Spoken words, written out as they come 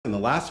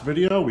last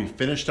video, we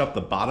finished up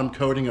the bottom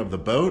coating of the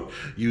boat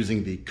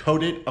using the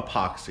coated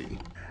epoxy.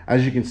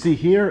 As you can see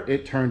here,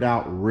 it turned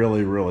out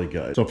really, really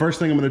good. So first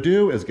thing I'm gonna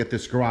do is get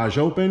this garage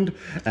opened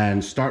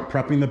and start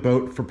prepping the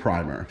boat for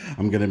primer.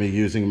 I'm gonna be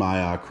using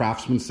my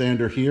Craftsman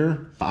sander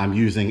here. I'm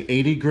using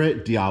 80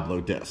 grit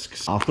Diablo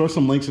discs. I'll throw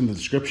some links in the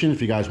description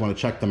if you guys wanna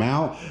check them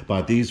out,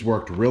 but these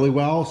worked really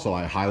well, so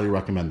I highly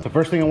recommend them. The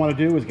first thing I wanna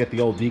do is get the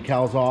old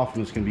decals off.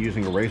 I'm just gonna be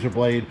using a razor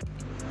blade.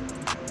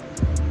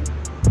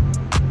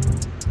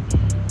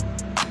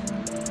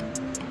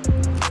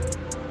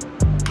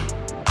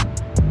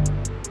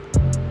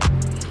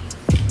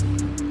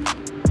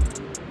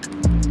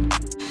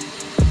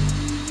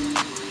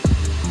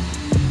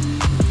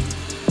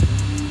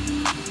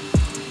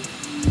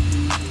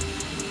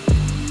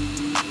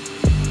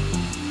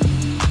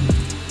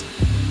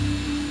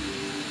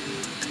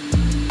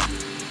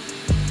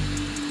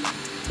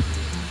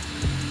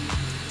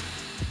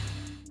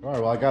 All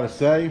right, well, I gotta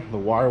say, the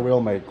wire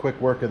wheel made quick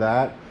work of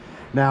that.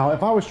 Now,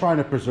 if I was trying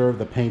to preserve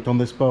the paint on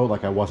this boat,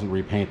 like I wasn't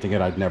repainting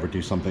it, I'd never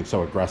do something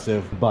so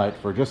aggressive. But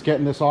for just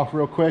getting this off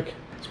real quick,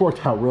 it's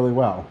worked out really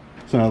well.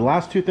 So now the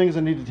last two things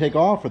I need to take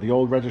off are the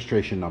old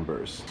registration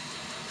numbers.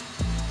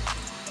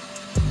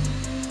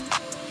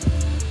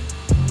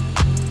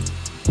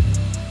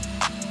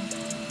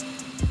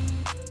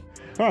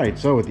 All right,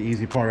 so with the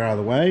easy part out of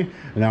the way,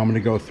 now I'm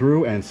gonna go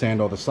through and sand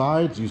all the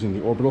sides using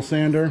the orbital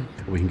sander.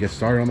 We can get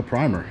started on the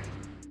primer.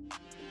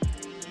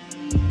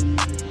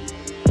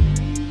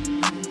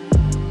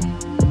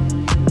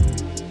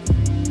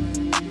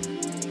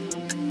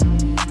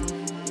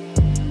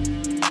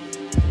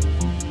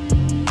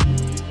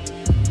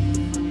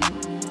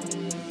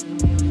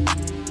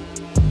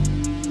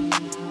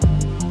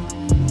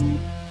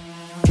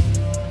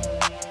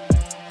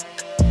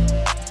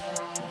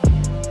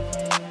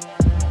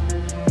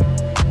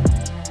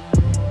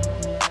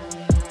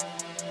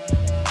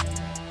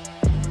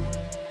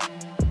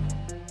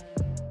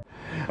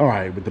 All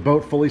right, with the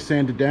boat fully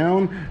sanded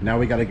down, now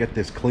we gotta get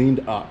this cleaned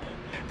up.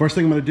 First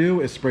thing I'm gonna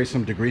do is spray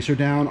some degreaser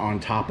down on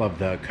top of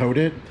the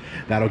coated.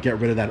 That'll get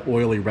rid of that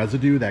oily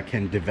residue that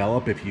can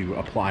develop if you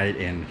apply it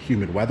in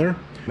humid weather.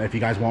 If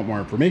you guys want more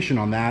information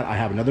on that, I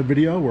have another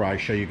video where I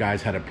show you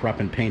guys how to prep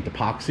and paint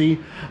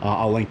epoxy.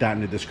 I'll link that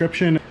in the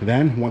description.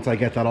 Then, once I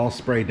get that all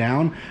sprayed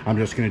down, I'm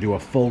just gonna do a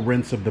full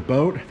rinse of the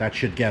boat. That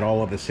should get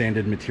all of the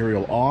sanded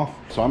material off.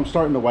 So I'm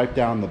starting to wipe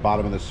down the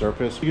bottom of the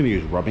surface. You're gonna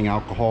use rubbing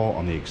alcohol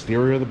on the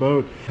exterior of the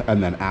boat,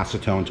 and then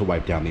acetone to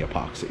wipe down the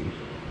epoxy.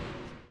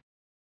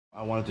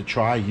 I wanted to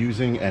try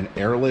using an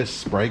airless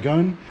spray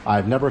gun.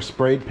 I've never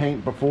sprayed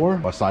paint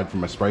before, aside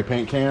from a spray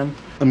paint can.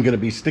 I'm gonna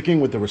be sticking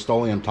with the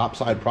RUSTOLEUM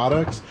Topside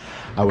products.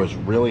 I was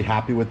really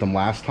happy with them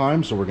last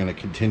time, so we're gonna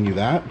continue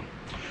that.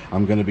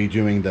 I'm gonna be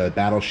doing the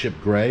Battleship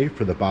Gray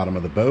for the bottom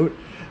of the boat,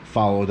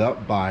 followed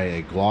up by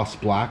a gloss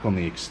black on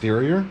the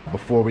exterior.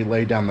 Before we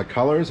lay down the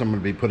colors, I'm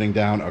gonna be putting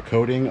down a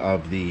coating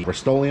of the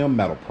RUSTOLEUM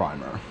Metal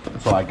Primer.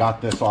 So I got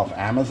this off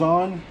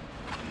Amazon.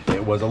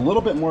 It was a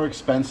little bit more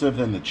expensive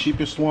than the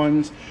cheapest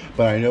ones,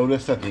 but I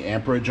noticed that the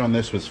amperage on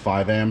this was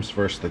 5 amps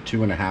versus the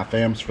 2.5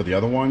 amps for the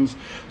other ones.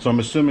 So I'm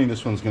assuming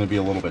this one's gonna be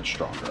a little bit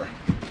stronger.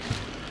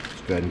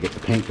 Let's go ahead and get the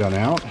paint gun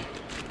out.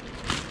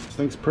 This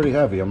thing's pretty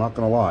heavy, I'm not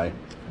gonna lie.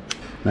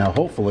 Now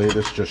hopefully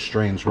this just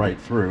strains right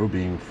through,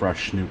 being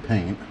fresh new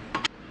paint.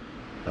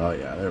 Oh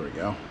yeah, there we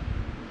go.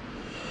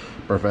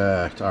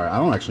 Perfect. All right, I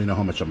don't actually know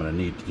how much I'm gonna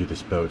need to do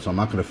this boat, so I'm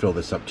not gonna fill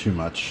this up too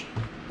much.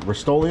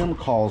 RUSTOLEUM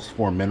calls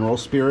for mineral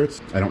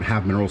spirits. I don't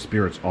have mineral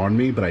spirits on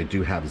me, but I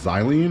do have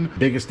xylene.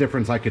 Biggest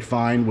difference I could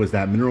find was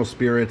that mineral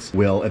spirits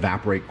will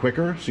evaporate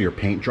quicker, so your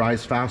paint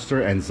dries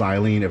faster, and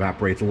xylene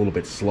evaporates a little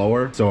bit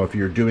slower. So if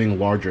you're doing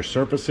larger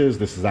surfaces,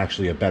 this is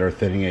actually a better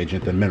thinning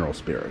agent than mineral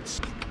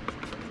spirits.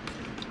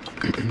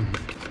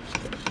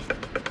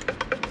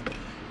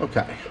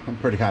 Okay, I'm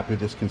pretty happy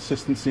with this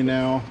consistency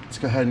now. Let's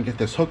go ahead and get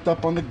this hooked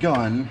up on the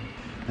gun,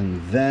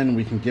 and then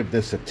we can give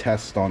this a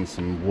test on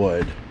some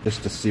wood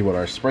just to see what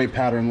our spray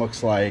pattern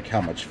looks like, how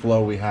much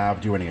flow we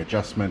have, do any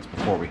adjustments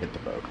before we hit the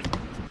boat.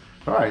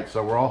 All right,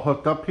 so we're all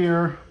hooked up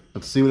here.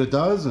 Let's see what it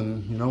does,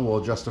 and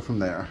we'll adjust it from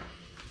there.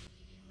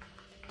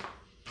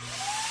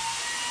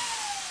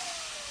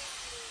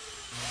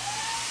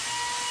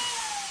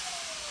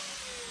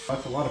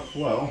 That's a lot of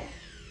flow.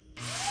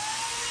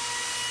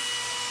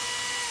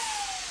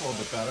 A little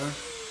bit better.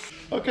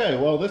 Okay,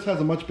 well, this has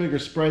a much bigger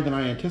spray than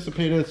I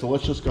anticipated, so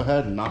let's just go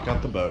ahead and knock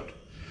out the boat.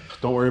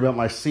 Don't worry about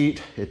my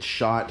seat, it's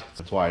shot.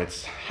 That's why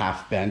it's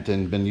half bent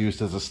and been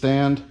used as a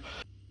stand.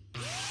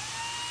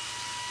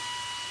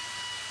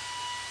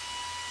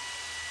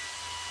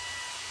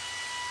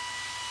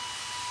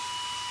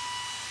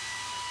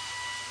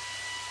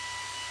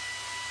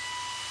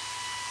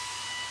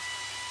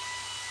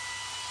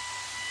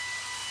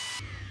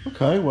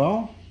 Okay,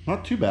 well,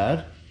 not too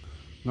bad.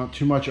 Not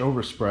too much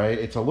overspray.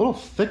 It's a little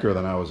thicker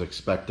than I was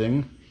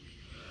expecting.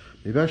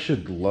 Maybe I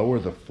should lower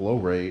the flow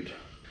rate.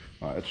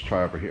 All right, let's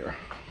try over here.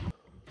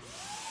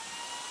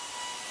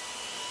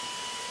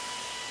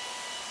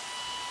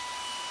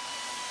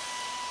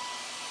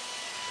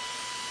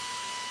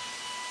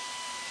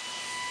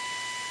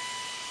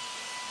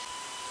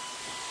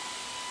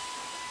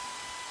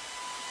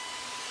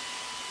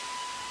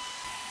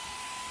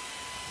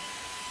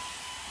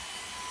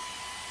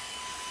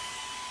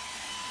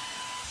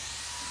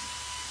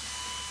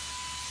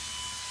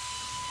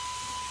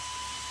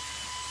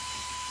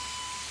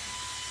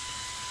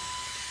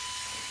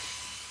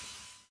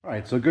 All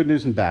right, so good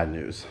news and bad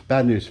news.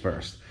 Bad news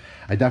first.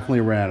 I definitely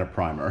ran out of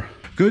primer.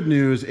 Good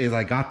news is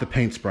I got the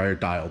paint sprayer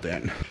dialed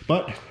in,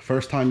 but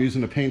first time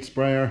using a paint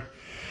sprayer,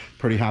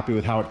 pretty happy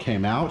with how it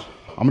came out.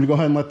 I'm gonna go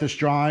ahead and let this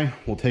dry.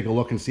 We'll take a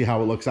look and see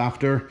how it looks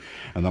after,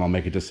 and then I'll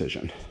make a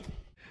decision.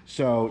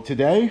 So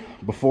today,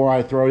 before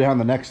I throw down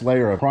the next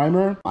layer of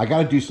primer, I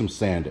gotta do some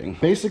sanding.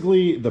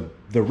 Basically,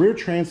 the rear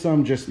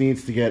transom just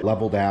needs to get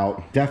leveled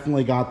out.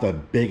 Definitely got the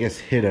biggest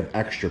hit of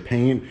extra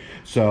paint.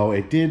 So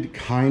it did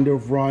kind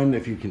of run,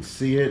 if you can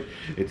see it.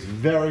 It's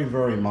very,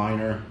 very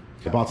minor.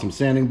 I bought some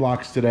sanding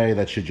blocks today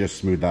that should just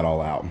smooth that all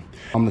out.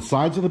 On the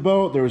sides of the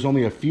boat, there was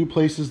only a few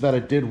places that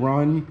it did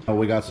run.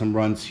 We got some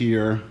runs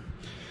here,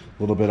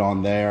 a little bit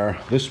on there.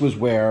 This was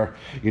where,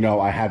 you know,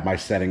 I had my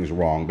settings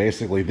wrong.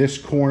 Basically, this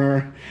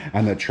corner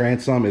and the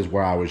transom is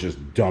where I was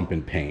just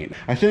dumping paint.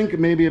 I think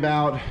maybe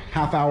about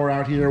half hour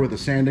out here with a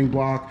sanding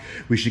block,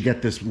 we should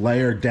get this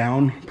layer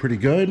down pretty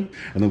good,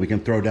 and then we can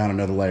throw down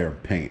another layer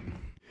of paint.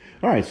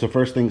 All right, so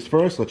first things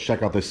first, let's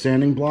check out this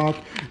sanding block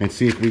and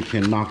see if we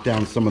can knock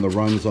down some of the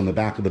runs on the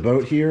back of the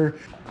boat here.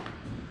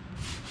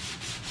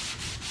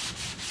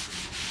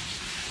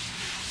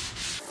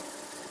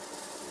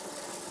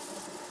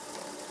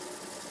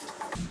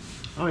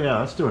 Oh yeah,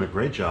 that's doing a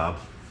great job.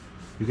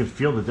 You can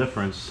feel the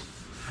difference,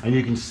 and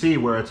you can see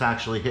where it's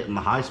actually hitting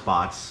the high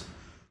spots.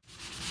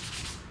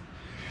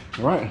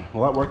 All right,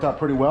 well that worked out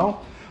pretty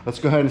well. Let's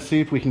go ahead and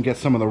see if we can get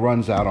some of the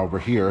runs out over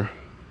here.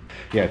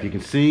 Yeah, if you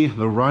can see,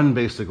 the run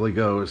basically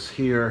goes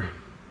here,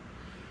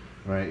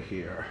 right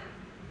here.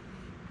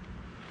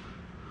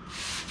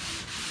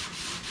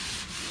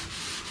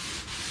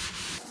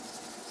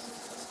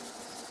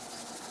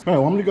 All right,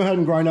 well, I'm gonna go ahead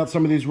and grind out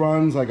some of these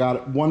runs. I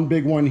got one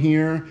big one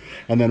here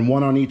and then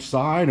one on each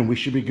side, and we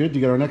should be good to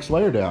get our next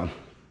layer down.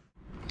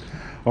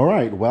 All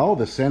right, well,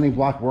 the sanding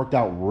block worked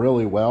out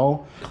really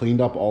well.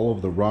 Cleaned up all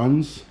of the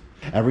runs.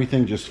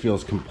 Everything just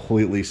feels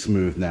completely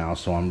smooth now,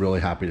 so I'm really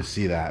happy to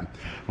see that.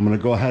 I'm gonna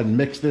go ahead and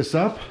mix this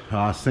up.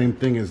 Same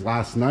thing as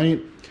last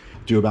night.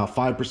 Do about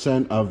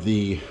 5% of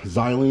the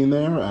xylene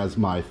there as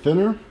my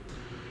thinner.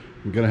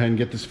 I'm gonna go ahead and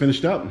get this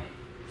finished up.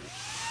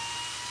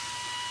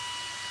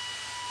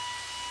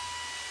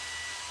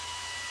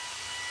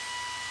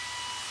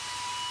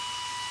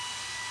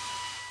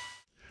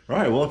 All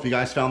right, well, if you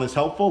guys found this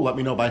helpful, let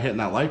me know by hitting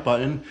that like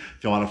button.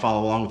 If you want to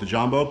follow along with the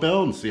jonboat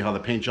build and see how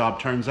the paint job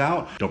turns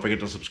out, don't forget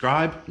to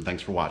subscribe, and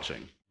thanks for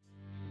watching.